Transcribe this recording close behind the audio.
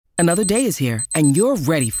Another day is here, and you're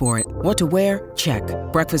ready for it. What to wear? Check.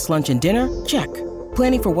 Breakfast, lunch, and dinner? Check.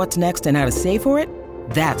 Planning for what's next and how to save for it?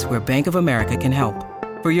 That's where Bank of America can help.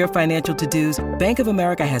 For your financial to-dos, Bank of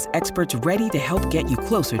America has experts ready to help get you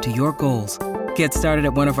closer to your goals. Get started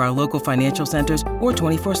at one of our local financial centers or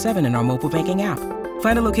 24/7 in our mobile banking app.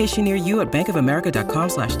 Find a location near you at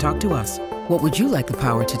bankofamerica.com/talktous. What would you like the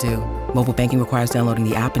power to do? Mobile banking requires downloading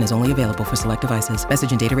the app and is only available for select devices.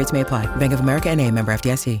 Message and data rates may apply. Bank of America N.A., member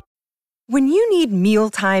FDIC. When you need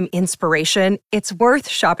mealtime inspiration, it's worth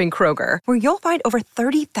shopping Kroger, where you'll find over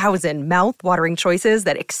 30,000 mouth-watering choices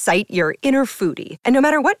that excite your inner foodie. And no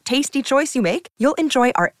matter what tasty choice you make, you'll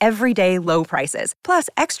enjoy our everyday low prices, plus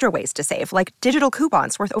extra ways to save, like digital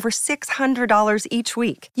coupons worth over $600 each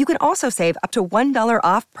week. You can also save up to $1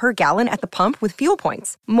 off per gallon at the pump with fuel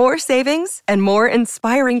points. More savings and more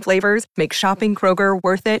inspiring flavors make shopping Kroger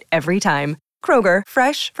worth it every time. Kroger,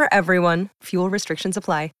 fresh for everyone. Fuel restrictions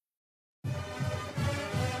apply.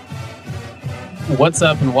 What's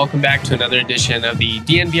up, and welcome back to another edition of the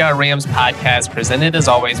DNVR Rams podcast, presented as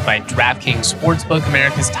always by DraftKings Sportsbook,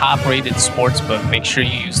 America's top-rated sportsbook. Make sure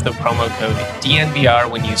you use the promo code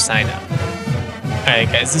DNVR when you sign up. All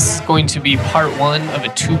right, guys, this is going to be part one of a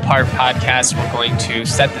two-part podcast. We're going to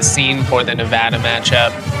set the scene for the Nevada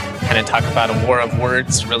matchup, kind of talk about a war of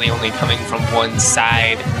words, really only coming from one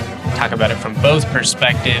side, talk about it from both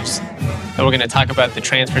perspectives. Then we're going to talk about the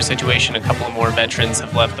transfer situation. A couple of more veterans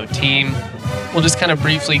have left the team. We'll just kind of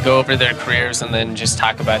briefly go over their careers and then just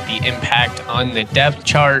talk about the impact on the depth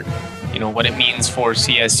chart, what it means for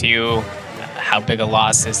CSU, how big a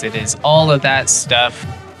loss it is, all of that stuff.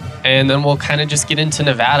 And then we'll kind of just get into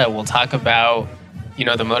Nevada. We'll talk about,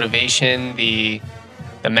 the motivation, the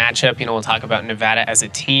matchup. We'll talk about Nevada as a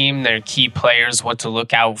team, their key players, what to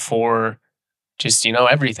look out for, just,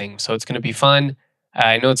 everything. So it's going to be fun.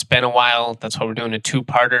 I know it's been a while. That's why we're doing a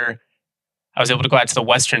two-parter. I was able to go out to the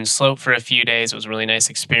Western Slope for a few days. It was a really nice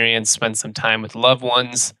experience. Spend some time with loved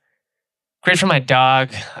ones. Great for my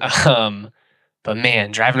dog. But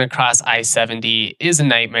man, driving across I-70 is a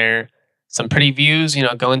nightmare. Some pretty views,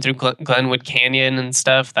 going through Glenwood Canyon and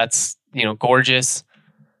stuff. That's, gorgeous.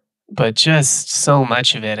 But just so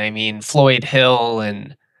much of it. I mean, Floyd Hill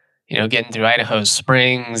and, getting through Idaho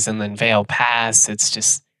Springs and then Vail Pass.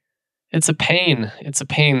 It's a pain. It's a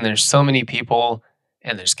pain. There's so many people.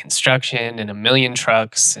 And there's construction and a million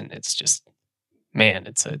trucks, and it's just, man,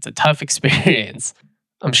 it's a tough experience.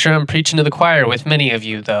 I'm sure I'm preaching to the choir with many of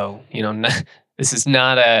you, though. This is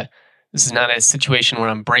not a situation where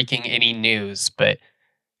I'm breaking any news, but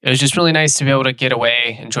it was just really nice to be able to get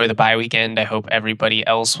away, enjoy the bye weekend. I hope everybody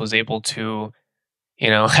else was able to,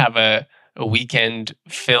 have a weekend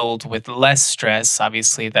filled with less stress.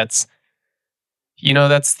 Obviously, that's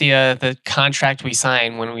the contract we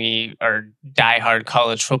sign when we are diehard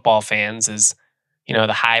college football fans is,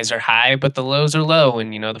 the highs are high, but the lows are low.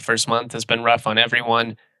 And, the first month has been rough on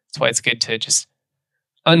everyone. That's why it's good to just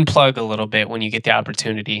unplug a little bit when you get the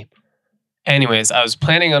opportunity. Anyways, I was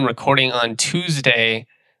planning on recording on Tuesday,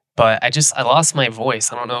 but I lost my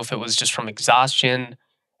voice. I don't know if it was just from exhaustion,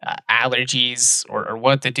 allergies, or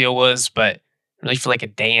what the deal was, but really for like a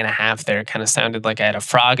day and a half there, it kind of sounded like I had a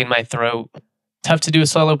frog in my throat. Tough to do a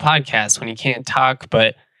solo podcast when you can't talk,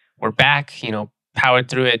 but we're back, powered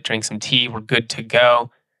through it, drank some tea, we're good to go,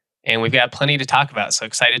 and we've got plenty to talk about. So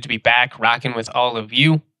excited to be back, rocking with all of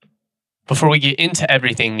you. Before we get into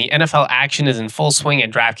everything, the NFL action is in full swing at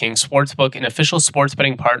DraftKings Sportsbook, an official sports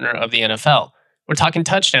betting partner of the NFL. We're talking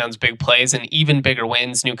touchdowns, big plays, and even bigger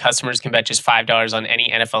wins. New customers can bet just $5 on any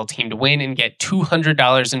NFL team to win and get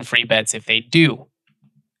 $200 in free bets if they do.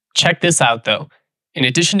 Check this out, though. In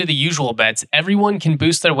addition to the usual bets, everyone can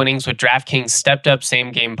boost their winnings with DraftKings stepped-up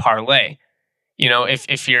same-game parlay.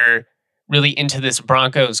 If you're really into this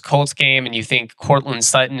Broncos-Colts game and you think Courtland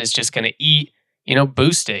Sutton is just going to eat,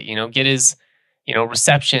 boost it. Get his,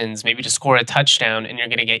 receptions, maybe to score a touchdown, and you're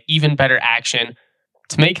going to get even better action.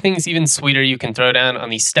 To make things even sweeter, you can throw down on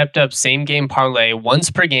the stepped-up same-game parlay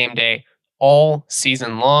once per game day all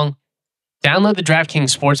season long. Download the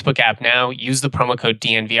DraftKings Sportsbook app now. Use the promo code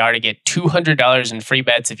DNVR to get $200 in free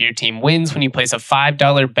bets if your team wins when you place a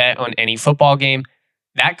 $5 bet on any football game.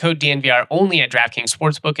 That code DNVR only at DraftKings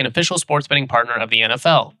Sportsbook, an official sports betting partner of the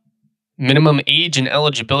NFL. Minimum age and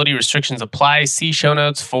eligibility restrictions apply. See show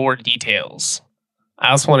notes for details. I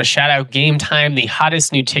also want to shout out Game Time, the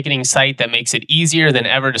hottest new ticketing site that makes it easier than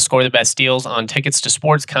ever to score the best deals on tickets to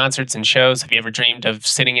sports, concerts, and shows. Have you ever dreamed of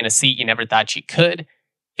sitting in a seat you never thought you could?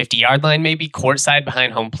 50-yard line maybe, courtside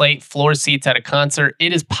behind home plate, floor seats at a concert.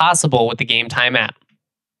 It is possible with the Game Time app.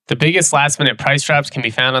 The biggest last-minute price drops can be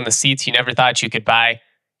found on the seats you never thought you could buy.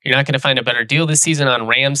 You're not going to find a better deal this season on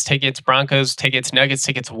Rams tickets, Broncos tickets, Nuggets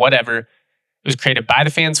tickets, whatever. It was created by the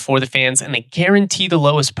fans, for the fans, and they guarantee the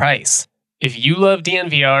lowest price. If you love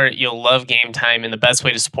DNVR, you'll love Game Time, and the best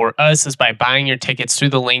way to support us is by buying your tickets through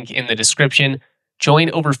the link in the description. Join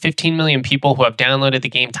over 15 million people who have downloaded the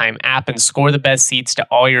Game Time app and score the best seats to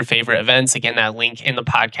all your favorite events. Again, that link in the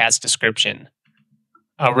podcast description.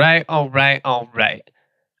 All right.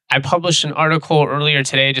 I published an article earlier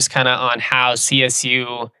today just kind of on how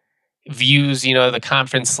CSU views, the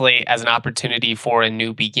conference slate as an opportunity for a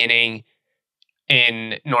new beginning.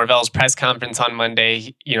 In Norvell's press conference on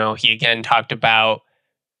Monday, he again talked about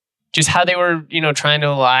just how they were, trying to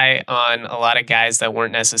rely on a lot of guys that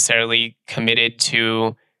weren't necessarily committed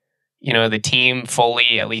to, the team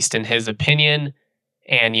fully, at least in his opinion.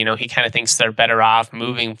 And, he kind of thinks they're better off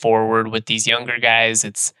moving forward with these younger guys.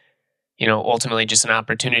 It's, ultimately just an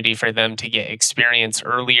opportunity for them to get experience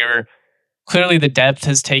earlier. Clearly the depth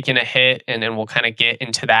has taken a hit, and we'll kind of get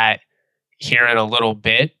into that here in a little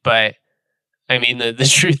bit. But I mean, the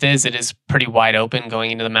truth is it is pretty wide open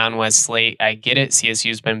going into the Mountain West slate. I get it.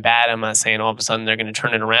 CSU's been bad. I'm not saying all of a sudden they're going to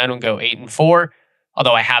turn it around and go 8-4,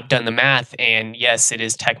 although I have done the math, and yes, it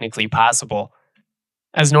is technically possible.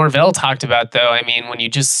 As Norvell talked about, though, I mean, when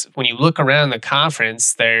you look around the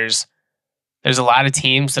conference, there's a lot of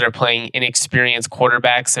teams that are playing inexperienced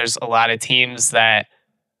quarterbacks. There's a lot of teams that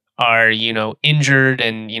are, injured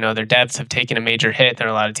and, their depths have taken a major hit. There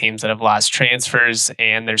are a lot of teams that have lost transfers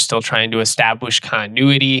and they're still trying to establish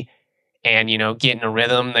continuity and, get in a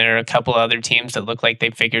rhythm. There are a couple other teams that look like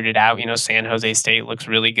they figured it out. San Jose State looks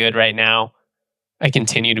really good right now. I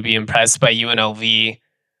continue to be impressed by UNLV.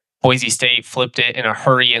 Boise State flipped it in a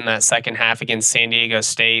hurry in that second half against San Diego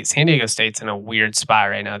State. San Diego State's in a weird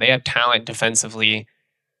spot right now. They have talent defensively,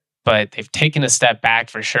 but they've taken a step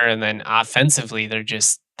back for sure. And then offensively,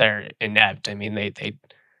 they're inept. I mean, they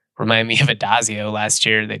remind me of Adazio last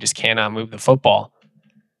year. They just cannot move the football.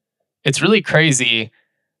 It's really crazy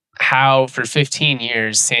how for 15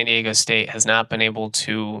 years, San Diego State has not been able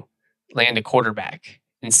to land a quarterback.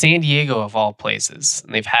 In San Diego, of all places.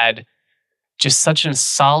 And they've had just such a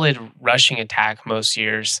solid rushing attack most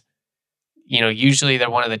years. Usually they're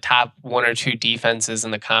one of the top one or two defenses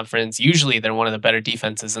in the conference. Usually they're one of the better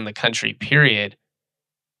defenses in the country, period.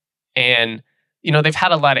 And, they've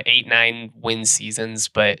had a lot of 8-9 win seasons,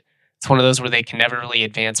 but it's one of those where they can never really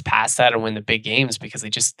advance past that or win the big games because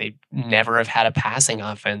they never have had a passing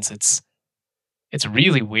offense. It's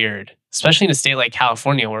really weird, especially in a state like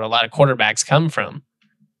California where a lot of quarterbacks come from.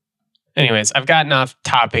 Anyways, I've gotten off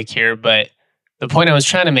topic here, but the point I was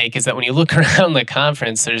trying to make is that when you look around the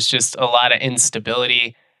conference, there's just a lot of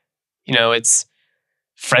instability. It's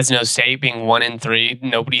Fresno State being 1-3.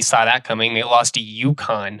 Nobody saw that coming. They lost to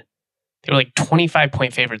UConn. They were like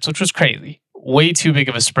 25-point favorites, which was crazy. Way too big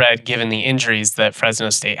of a spread given the injuries that Fresno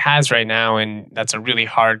State has right now. And that's a really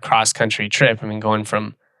hard cross-country trip. I mean, going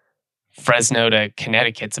from Fresno to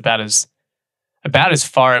Connecticut's about as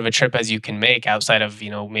far of a trip as you can make outside of,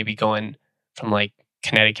 maybe going from like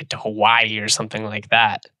Connecticut to Hawaii or something like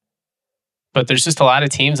that. But there's just a lot of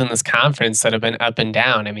teams in this conference that have been up and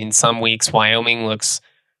down. I mean, some weeks Wyoming looks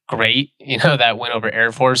great. That win over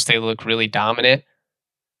Air Force, they look really dominant.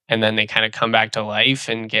 And then they kind of come back to life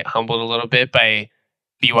and get humbled a little bit by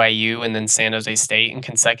BYU and then San Jose State in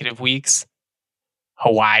consecutive weeks.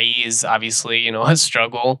 Hawaii is obviously, a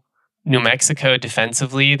struggle. New Mexico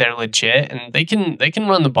defensively, they're legit and they can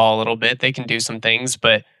run the ball a little bit. They can do some things,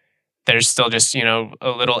 but they're still just, a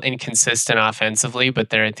little inconsistent offensively, but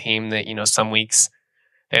they're a team that, some weeks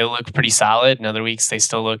they look pretty solid and other weeks they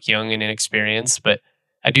still look young and inexperienced. But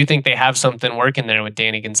I do think they have something working there with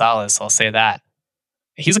Danny Gonzalez. I'll say that.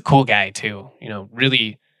 He's a cool guy too,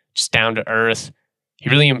 really just down to earth. He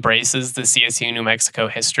really embraces the CSU New Mexico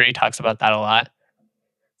history, talks about that a lot.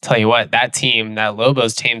 Tell you what, that team, that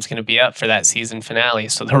Lobos team is going to be up for that season finale.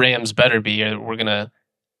 So the Rams better be, or we're going to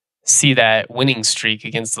see that winning streak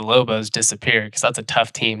against the Lobos disappear because that's a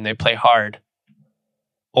tough team. They play hard.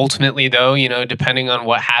 Ultimately, though, depending on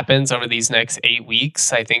what happens over these next 8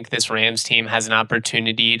 weeks, I think this Rams team has an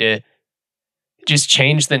opportunity to just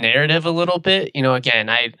change the narrative a little bit. Again,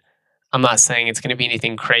 I'm not saying it's going to be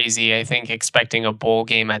anything crazy. I think expecting a bowl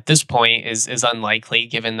game at this point is unlikely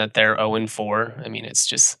given that they're 0-4. I mean, it's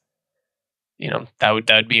just, that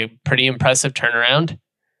would be a pretty impressive turnaround.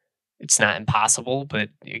 It's not impossible, but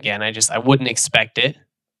again, I wouldn't expect it.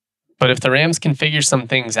 But if the Rams can figure some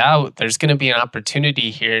things out, there's going to be an opportunity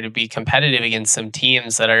here to be competitive against some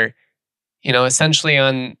teams that are, essentially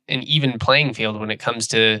on an even playing field when it comes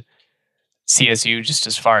to CSU, just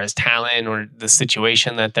as far as talent or the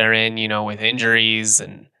situation that they're in, with injuries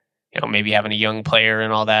and, maybe having a young player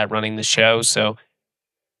and all that running the show. So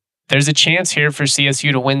there's a chance here for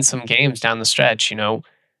CSU to win some games down the stretch.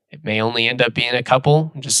 It may only end up being a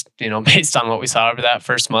couple, just, based on what we saw over that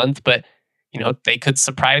first month, but, they could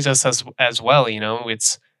surprise us as well.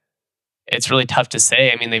 It's really tough to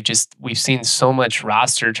say. I mean, we've seen so much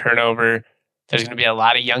roster turnover. There's going to be a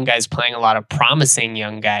lot of young guys playing, a lot of promising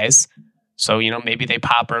young guys. So, maybe they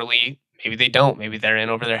pop early, maybe they don't, maybe they're in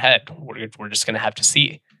over their head. We're just going to have to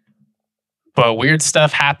see. But weird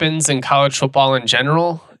stuff happens in college football in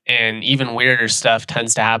general, and even weirder stuff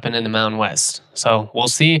tends to happen in the Mountain West. So we'll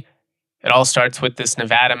see. It all starts with this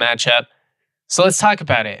Nevada matchup. So let's talk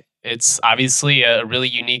about it. It's obviously a really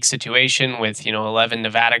unique situation with, 11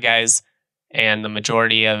 Nevada guys and the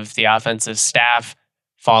majority of the offensive staff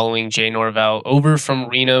following Jay Norvell over from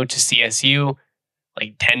Reno to CSU,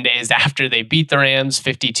 like 10 days after they beat the Rams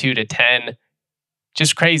 52-10.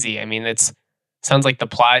 Just crazy. I mean, it sounds like the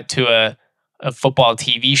plot to a football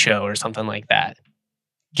TV show or something like that.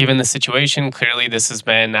 Given the situation, clearly this has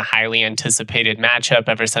been a highly anticipated matchup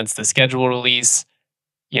ever since the schedule release.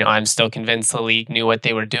 I'm still convinced the league knew what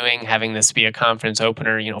they were doing, having this be a conference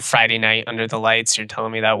opener, Friday night under the lights. You're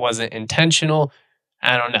telling me that wasn't intentional?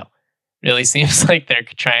 I don't know. Really seems like they're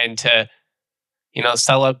trying to,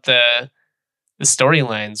 sell up the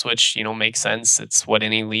storylines, which, makes sense. It's what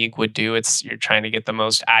any league would do. You're trying to get the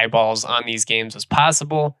most eyeballs on these games as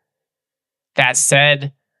possible. That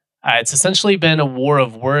said, it's essentially been a war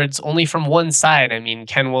of words only from one side. I mean,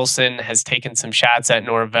 Ken Wilson has taken some shots at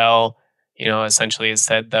Norvell, essentially has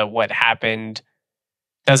said that what happened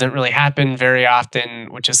doesn't really happen very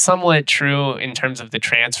often, which is somewhat true in terms of the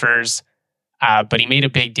transfers. But he made a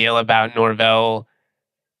big deal about Norvell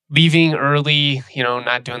leaving early,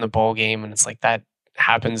 not doing the bowl game. And it's like that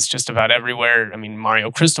happens just about everywhere. I mean, Mario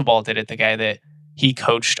Cristobal did it, the guy that he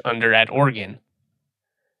coached under at Oregon.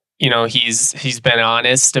 He's been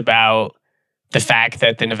honest about the fact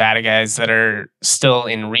that the Nevada guys that are still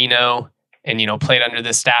in Reno and, played under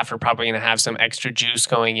this staff are probably going to have some extra juice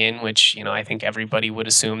going in, which, I think everybody would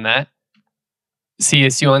assume that.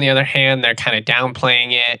 CSU, on the other hand, they're kind of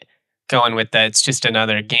downplaying it, going with that it's just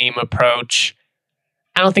another game approach.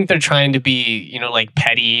 I don't think they're trying to be, like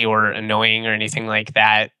petty or annoying or anything like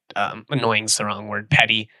that. Annoying's the wrong word,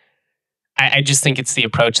 petty. I just think it's the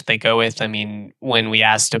approach that they go with. I mean, when we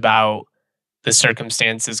asked about the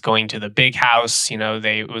circumstances going to the big house,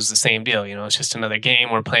 it was the same deal. It's just another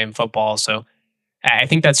game. We're playing football. So I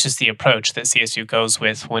think that's just the approach that CSU goes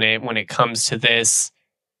with when it comes to this.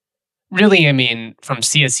 Really, I mean, from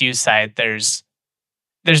CSU's side, there's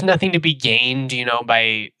nothing to be gained,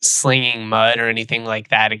 by slinging mud or anything like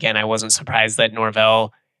that. Again, I wasn't surprised that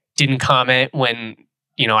Norvell didn't comment when,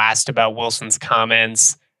 asked about Wilson's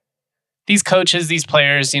comments. These coaches, these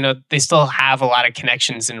players, they still have a lot of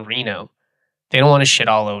connections in Reno. They don't want to shit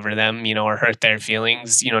all over them, or hurt their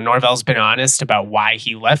feelings. Norvell's been honest about why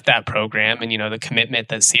he left that program and, the commitment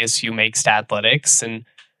that CSU makes to athletics. And,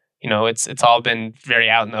 it's all been very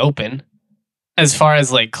out in the open. As far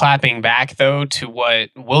as like clapping back, though, to what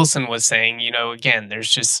Wilson was saying, again,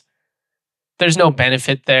 there's no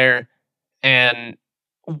benefit there. And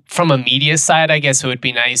from a media side, I guess it would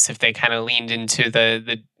be nice if they kind of leaned into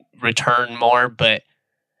the return more. But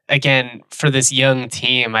again, for this young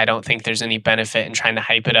team, I don't think there's any benefit in trying to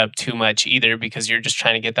hype it up too much either, because you're just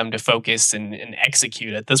trying to get them to focus and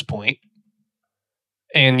execute at this point.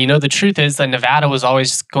 And, the truth is that Nevada was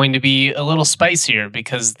always going to be a little spicier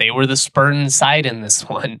because they were the spurn side in this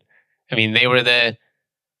one. I mean, they were the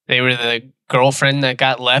girlfriend that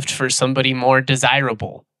got left for somebody more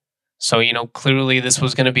desirable. So, clearly this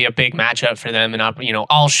was going to be a big matchup for them, and,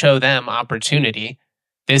 I'll show them opportunity.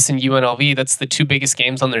 This and UNLV, that's the two biggest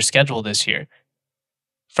games on their schedule this year.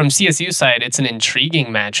 From CSU side, it's an intriguing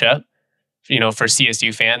matchup. For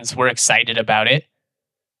CSU fans, we're excited about it.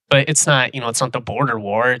 But it's not, it's not the border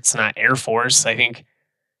war. It's not Air Force. I think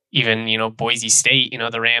even, Boise State,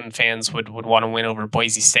 the Ram fans would want to win over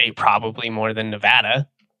Boise State probably more than Nevada.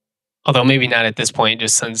 Although maybe not at this point,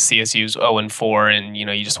 just since CSU's 0-4 and,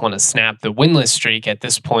 you just want to snap the winless streak at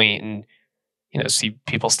this point and, see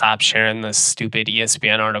people stop sharing the stupid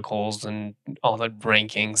ESPN articles and all the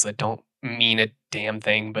rankings that don't mean a damn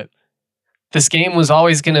thing. But this game was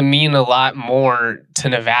always going to mean a lot more to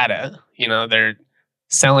Nevada. They're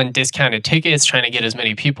selling discounted tickets, trying to get as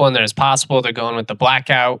many people in there as possible. They're going with the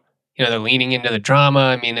blackout. They're leaning into the drama.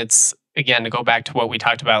 I mean, it's, again, to go back to what we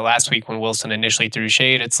talked about last week when Wilson initially threw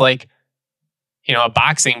shade, it's like, a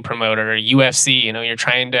boxing promoter or UFC,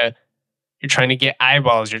 you're trying to get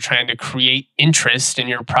eyeballs. You're trying to create interest in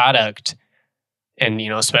your product. And,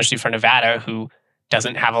 especially for Nevada, who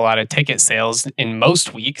doesn't have a lot of ticket sales in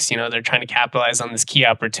most weeks. They're trying to capitalize on this key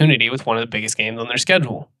opportunity with one of the biggest games on their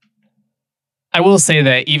schedule. I will say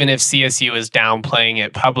that even if CSU is downplaying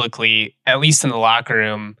it publicly, at least in the locker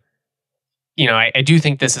room, I do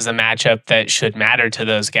think this is a matchup that should matter to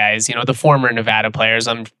those guys. The former Nevada players,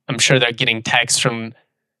 I'm sure they're getting texts from,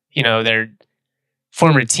 their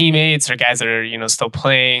former teammates or guys that are, still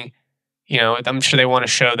playing. I'm sure they want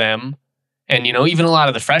to show them. And, even a lot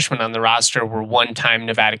of the freshmen on the roster were one-time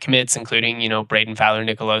Nevada commits, including, Braden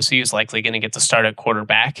Fowler-Nicolosi, who's likely going to get to start at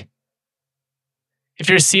quarterback. If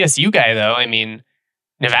you're a CSU guy, though,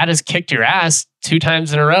 Nevada's kicked your ass 2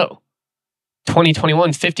 times in a row.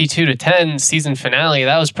 2021, 52-10 season finale,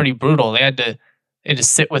 that was pretty brutal. They had to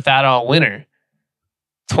sit with that all winter.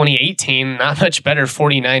 2018, not much better,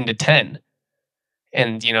 49-10.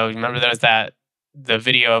 And, remember there was the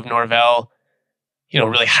video of Norvell,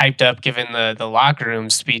 really hyped up giving the locker room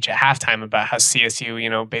speech at halftime about how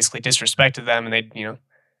CSU, basically disrespected them, and it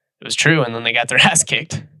was true, and then they got their ass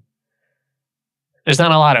kicked. There's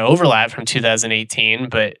not a lot of overlap from 2018,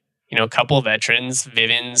 but, a couple of veterans,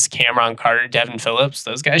 Vivens, Cameron Carter, Devin Phillips,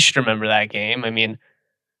 those guys should remember that game.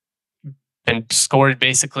 Been scored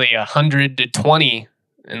basically 100-20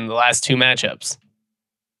 in the last 2 matchups.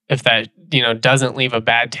 If that, doesn't leave a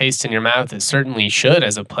bad taste in your mouth, it certainly should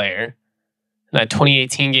as a player. In that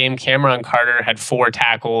 2018 game, Cameron Carter had 4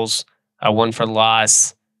 tackles, 1 for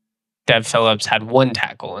loss. Dev Phillips had 1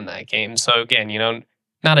 tackle in that game. So again,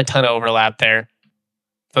 not a ton of overlap there.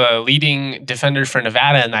 The leading defender for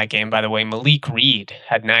Nevada in that game, by the way, Malik Reed,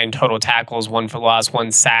 had 9 total tackles, 1 for loss,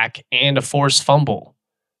 1 sack, and a forced fumble.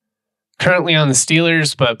 Currently on the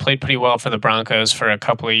Steelers, but played pretty well for the Broncos for a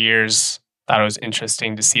couple of years. Thought it was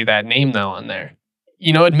interesting to see that name, though, on there.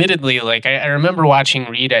 Admittedly, I remember watching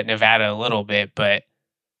Reed at Nevada a little bit, but,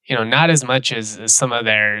 not as much as some of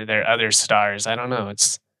their other stars. I don't know.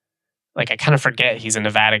 It's I kind of forget he's a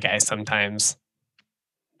Nevada guy sometimes.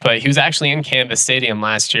 But he was actually in Canvas Stadium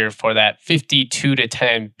last year for that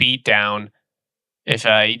 52-10 beatdown. If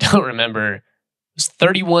you don't remember, it was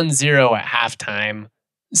 31-0 at halftime.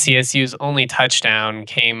 CSU's only touchdown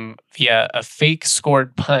came via a fake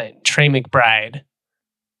scored punt. Trey McBride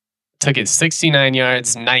took it 69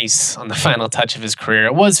 yards, nice, on the final touch of his career.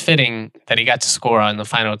 It was fitting that he got to score on the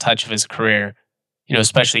final touch of his career,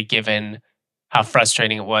 especially given how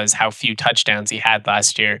frustrating it was, how few touchdowns he had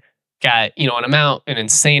last year. Got, an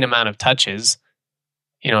insane amount of touches.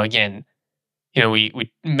 Again,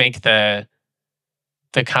 we make the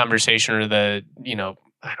conversation or the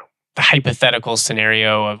hypothetical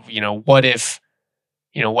scenario of, what if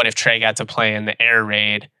Trey got to play in the air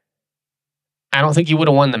raid? I don't think he would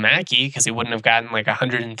have won the Mackey because he wouldn't have gotten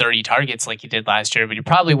 130 targets like he did last year, but he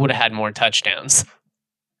probably would have had more touchdowns.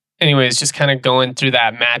 Anyways, just kind of going through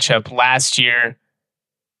that matchup last year,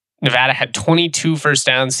 Nevada had 22 first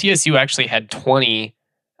downs. CSU actually had 20.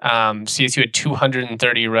 CSU had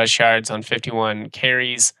 230 rush yards on 51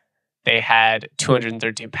 carries. They had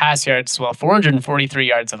 213 pass yards as well, 443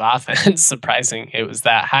 yards of offense. Surprising it was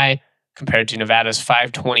that high compared to Nevada's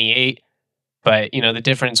 528. But, the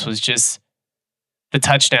difference was just the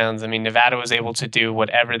touchdowns. Nevada was able to do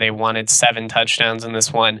whatever they wanted. 7 touchdowns in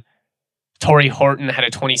this one. Torrey Horton had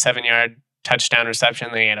a 27-yard touchdown reception.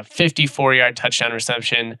 They had a 54-yard touchdown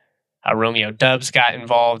reception. Romeo Dubs got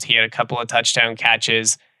involved. He had a couple of touchdown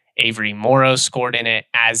catches. Avery Morrow scored in it,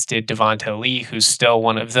 as did Devonta Lee, who's still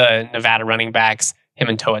one of the Nevada running backs. Him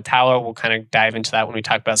and Toa Taua. We'll kind of dive into that when we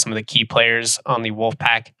talk about some of the key players on the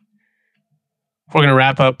Wolfpack. We're going to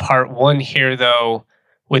wrap up part 1 here, though,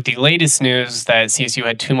 with the latest news that CSU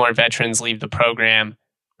had 2 more veterans leave the program.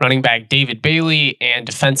 Running back David Bailey and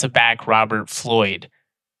defensive back Robert Floyd.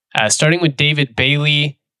 Starting with David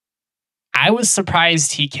Bailey, I was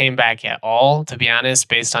surprised he came back at all, to be honest,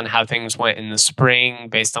 based on how things went in the spring,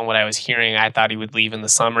 based on what I was hearing. I thought he would leave in the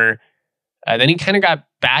summer. Then he kind of got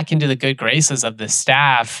back into the good graces of the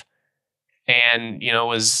staff and,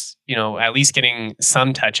 was, at least getting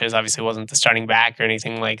some touches. Obviously wasn't the starting back or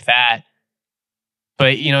anything like that.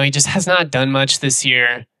 But, he just has not done much this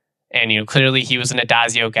year. And, clearly he was an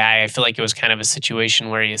Adazio guy. I feel like it was kind of a situation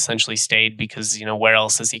where he essentially stayed because, where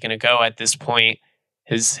else is he going to go at this point?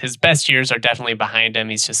 His best years are definitely behind him.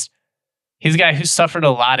 He's a guy who suffered a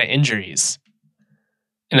lot of injuries.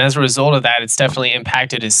 And as a result of that, it's definitely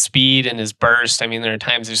impacted his speed and his burst. There are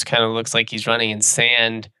times it just kind of looks like he's running in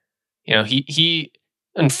sand. He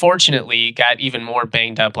unfortunately got even more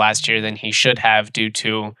banged up last year than he should have due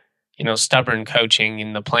to, stubborn coaching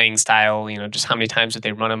and the playing style. Just how many times did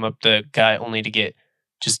they run him up the gut only to get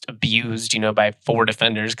just abused, by 4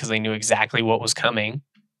 defenders because they knew exactly what was coming.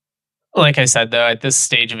 Like I said, though, at this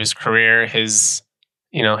stage of his career, his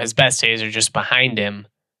his best days are just behind him.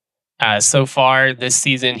 So far this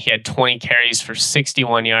season, he had 20 carries for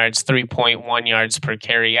 61 yards, 3.1 yards per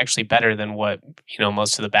carry, actually better than what,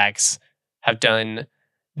 most of the backs have done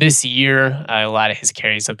this year. A lot of his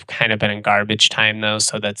carries have kind of been in garbage time, though,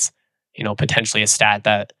 so that's, potentially a stat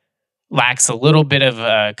that lacks a little bit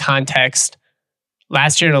of context.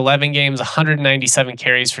 Last year in 11 games, 197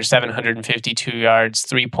 carries for 752 yards,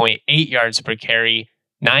 3.8 yards per carry,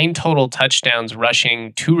 9 total touchdowns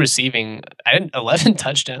rushing, 2 receiving. 11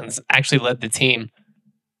 touchdowns, actually led the team.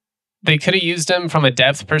 They could have used him from a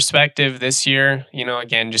depth perspective this year.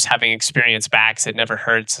 Again, just having experienced backs, it never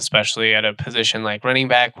hurts, especially at a position like running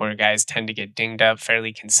back where guys tend to get dinged up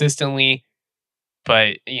fairly consistently.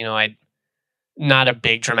 But, not a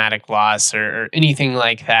big dramatic loss or anything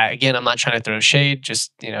like that. Again, I'm not trying to throw shade,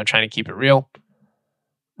 just, trying to keep it real.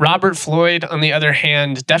 Robert Floyd, on the other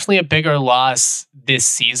hand, definitely a bigger loss this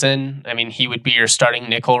season. I mean, he would be your starting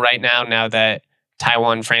nickel right now that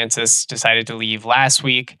Tywan Francis decided to leave last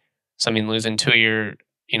week. So, losing 2 of your,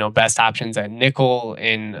 best options at nickel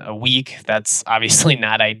in a week, that's obviously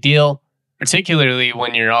not ideal, particularly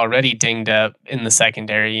when you're already dinged up in the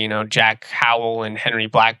secondary. Jack Howell and Henry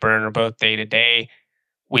Blackburn are both day-to-day.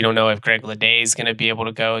 We don't know if Greg Leday is going to be able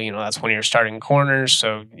to go. That's one of your starting corners.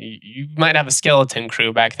 So you might have a skeleton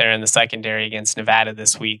crew back there in the secondary against Nevada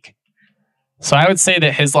this week. So I would say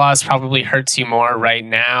that his loss probably hurts you more right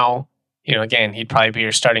now. Again, he'd probably be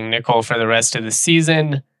your starting nickel for the rest of the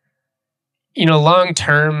season. Long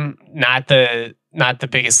term, not the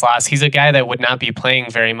biggest loss. He's a guy that would not be playing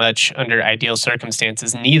very much under ideal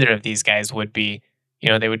circumstances. Neither of these guys would be.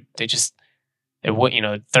 They would, third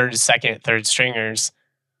stringers.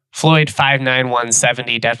 Floyd, 5'9",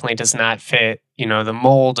 170, definitely does not fit, the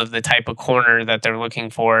mold of the type of corner that they're looking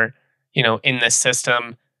for, in this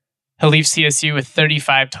system. He'll leave CSU with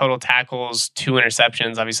 35 total tackles, 2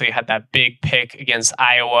 interceptions. Obviously had that big pick against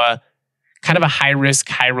Iowa. Kind of a high-risk,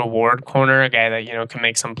 high-reward corner, a guy that, can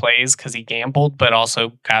make some plays because he gambled, but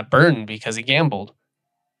also got burned because he gambled.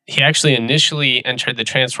 He actually initially entered the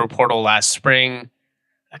transfer portal last spring,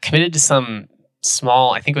 committed to some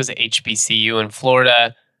small, I think it was a HBCU in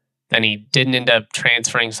Florida. Then he didn't end up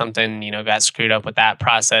transferring something, got screwed up with that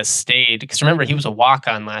process, stayed. Because remember, he was a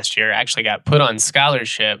walk-on last year, actually got put on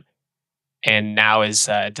scholarship, and now is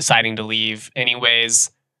deciding to leave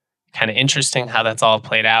anyways. Kind of interesting how that's all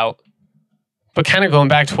played out. But kind of going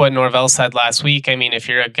back to what Norvell said last week, if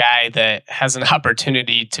you're a guy that has an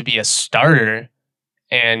opportunity to be a starter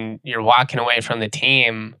and you're walking away from the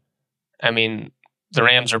team, the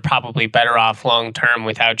Rams are probably better off long-term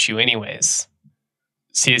without you anyways.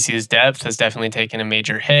 CSU's depth has definitely taken a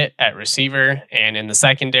major hit at receiver and in the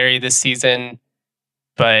secondary this season.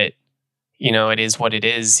 But, it is what it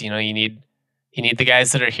is. You need the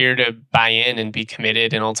guys that are here to buy in and be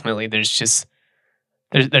committed. And ultimately, there's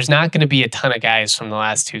not going to be a ton of guys from the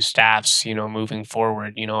last 2 staffs, moving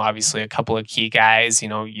forward. Obviously a couple of key guys,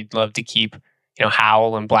 you'd love to keep,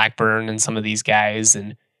 Howell and Blackburn and some of these guys.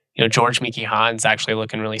 And, George Mickey Hahn's actually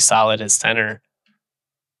looking really solid as center.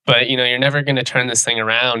 But, you're never going to turn this thing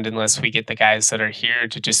around unless we get the guys that are here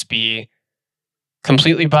to just be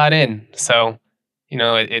completely bought in. So,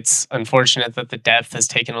 it's unfortunate that the depth has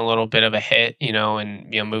taken a little bit of a hit,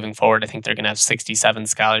 and, moving forward, I think they're going to have 67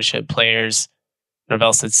 scholarship players.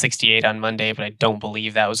 Norvell said 68 on Monday, but I don't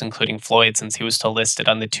believe that was including Floyd since he was still listed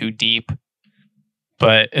on the 2 deep.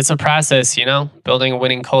 But it's a process, building a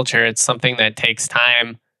winning culture. It's something that takes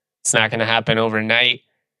time. It's not going to happen overnight.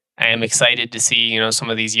 I am excited to see,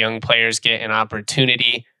 some of these young players get an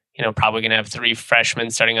opportunity. Probably going to have 3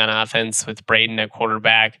 freshmen starting on offense with Braden at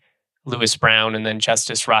quarterback, Lewis Brown, and then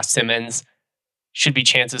Justice Ross Simmons. Should be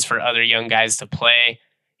chances for other young guys to play.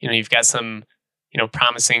 You've got some,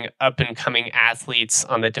 promising up-and-coming athletes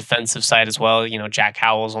on the defensive side as well. Jack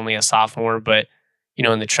Howell's only a sophomore, but,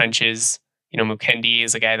 in the trenches, Mukendi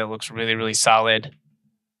is a guy that looks really, really solid.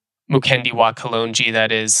 Mukendi Wakalonji,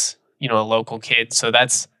 that is, a local kid. So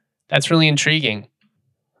that's really intriguing.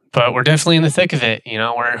 But we're definitely in the thick of it.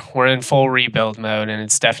 We're in full rebuild mode, and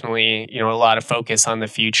it's definitely, a lot of focus on the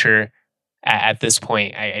future at this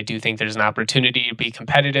point. I do think there's an opportunity to be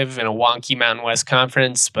competitive in a wonky Mountain West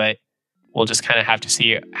Conference, but we'll just kind of have to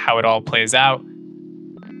see how it all plays out. All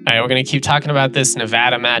right, we're going to keep talking about this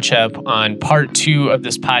Nevada matchup on part 2 of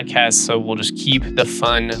this podcast, so we'll just keep the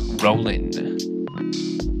fun rolling.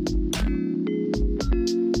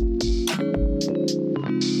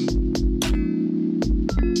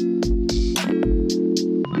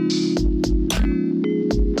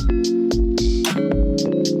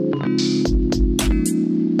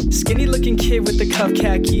 Skinny looking kid with the cuff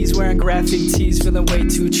khakis, wearing graphic tees, feeling way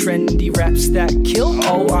too trendy. Raps that kill,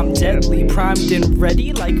 oh I'm deadly. Primed and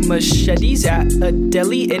ready like machetes at a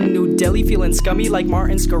deli in New Delhi. Feeling scummy like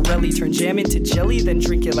Martin Scarelli. Turn jam into jelly, then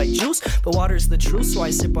drink it like juice. But water's the truth, so I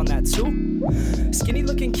sip on that too. Skinny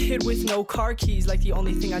looking kid with no car keys, like the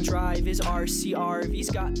only thing I drive is RCRV's.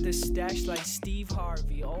 Got the stash like Steve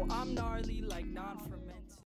Harvey. Oh I'm gnarly like non from